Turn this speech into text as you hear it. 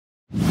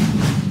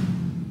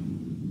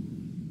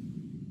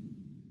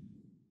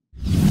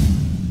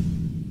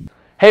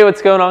Hey,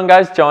 what's going on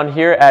guys? John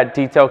here at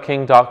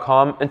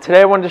detailking.com, and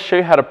today I wanted to show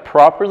you how to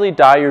properly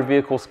dye your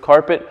vehicle's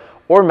carpet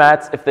or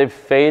mats if they've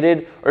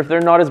faded or if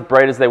they're not as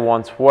bright as they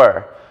once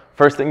were.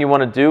 First thing you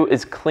want to do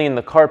is clean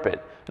the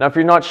carpet. Now if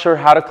you're not sure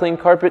how to clean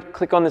carpet,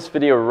 click on this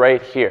video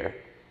right here.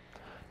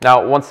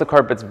 Now once the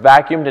carpet's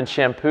vacuumed and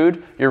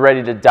shampooed, you're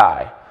ready to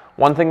dye.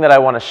 One thing that I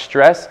want to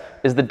stress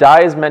is the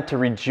dye is meant to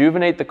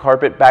rejuvenate the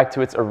carpet back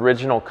to its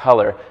original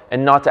color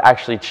and not to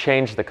actually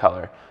change the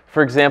color.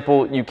 For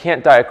example, you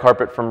can't dye a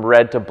carpet from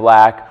red to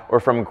black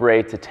or from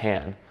gray to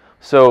tan.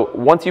 So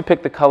once you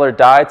pick the color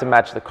dye to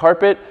match the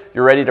carpet,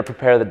 you're ready to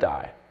prepare the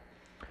dye.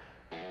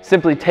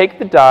 Simply take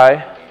the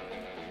dye,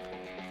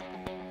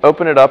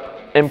 open it up,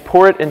 and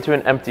pour it into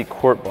an empty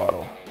quart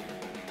bottle.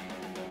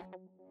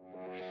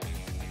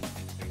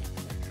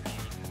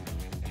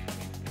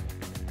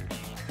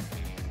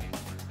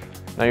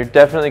 Now you're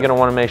definitely going to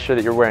want to make sure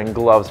that you're wearing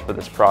gloves for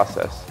this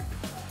process.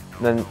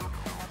 Then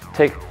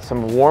take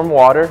some warm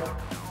water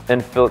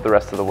and fill it the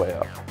rest of the way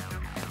up.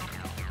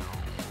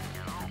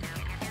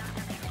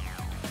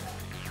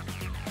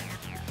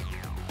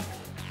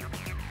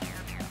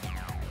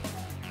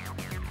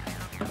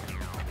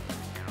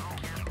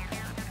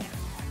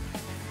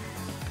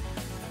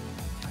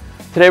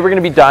 Today we're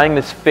going to be dyeing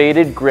this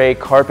faded gray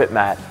carpet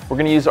mat. We're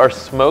going to use our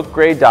smoke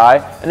gray dye,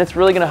 and it's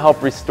really going to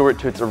help restore it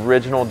to its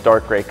original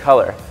dark gray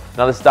color.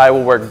 Now this dye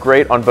will work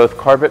great on both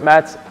carpet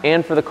mats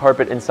and for the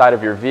carpet inside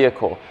of your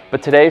vehicle.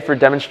 But today, for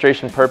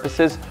demonstration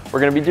purposes, we're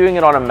going to be doing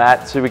it on a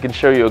mat so we can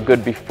show you a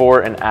good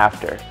before and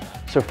after.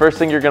 So first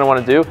thing you're going to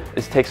want to do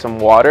is take some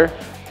water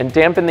and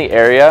dampen the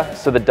area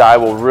so the dye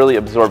will really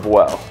absorb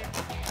well.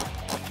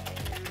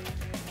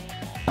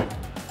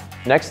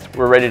 Next,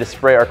 we're ready to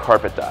spray our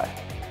carpet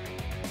dye.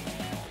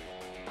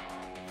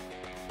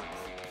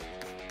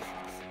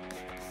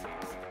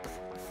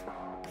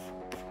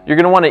 You're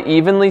going to want to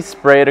evenly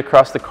spray it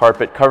across the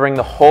carpet, covering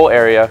the whole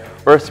area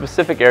or a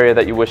specific area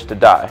that you wish to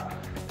dye.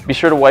 Be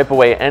sure to wipe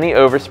away any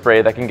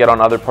overspray that can get on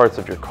other parts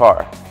of your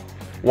car.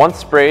 Once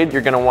sprayed,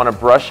 you're going to want to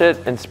brush it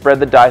and spread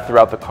the dye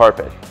throughout the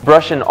carpet.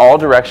 Brush in all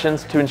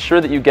directions to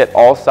ensure that you get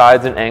all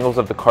sides and angles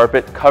of the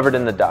carpet covered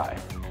in the dye.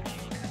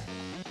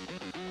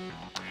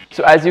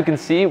 So as you can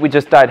see, we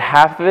just dyed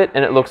half of it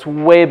and it looks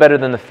way better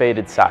than the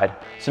faded side.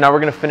 So now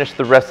we're going to finish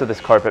the rest of this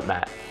carpet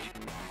mat.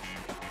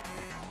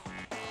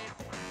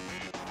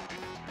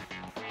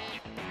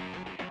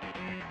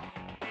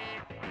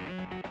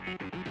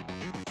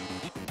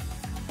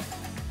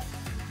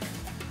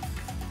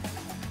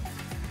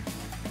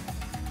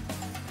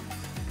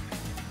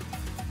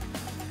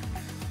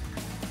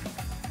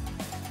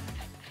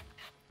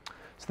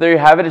 So there you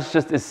have it. It's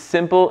just as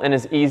simple and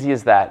as easy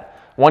as that.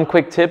 One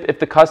quick tip, if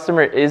the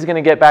customer is going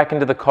to get back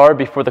into the car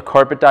before the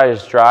carpet dye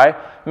is dry,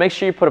 make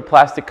sure you put a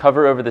plastic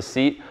cover over the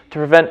seat to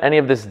prevent any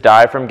of this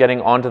dye from getting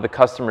onto the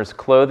customer's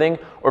clothing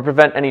or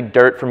prevent any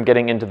dirt from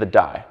getting into the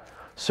dye.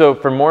 So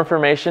for more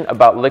information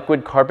about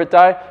liquid carpet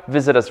dye,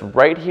 visit us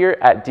right here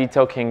at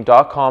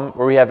detailking.com,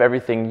 where we have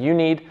everything you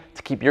need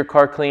to keep your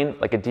car clean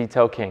like a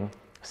detail king.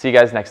 See you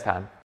guys next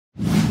time.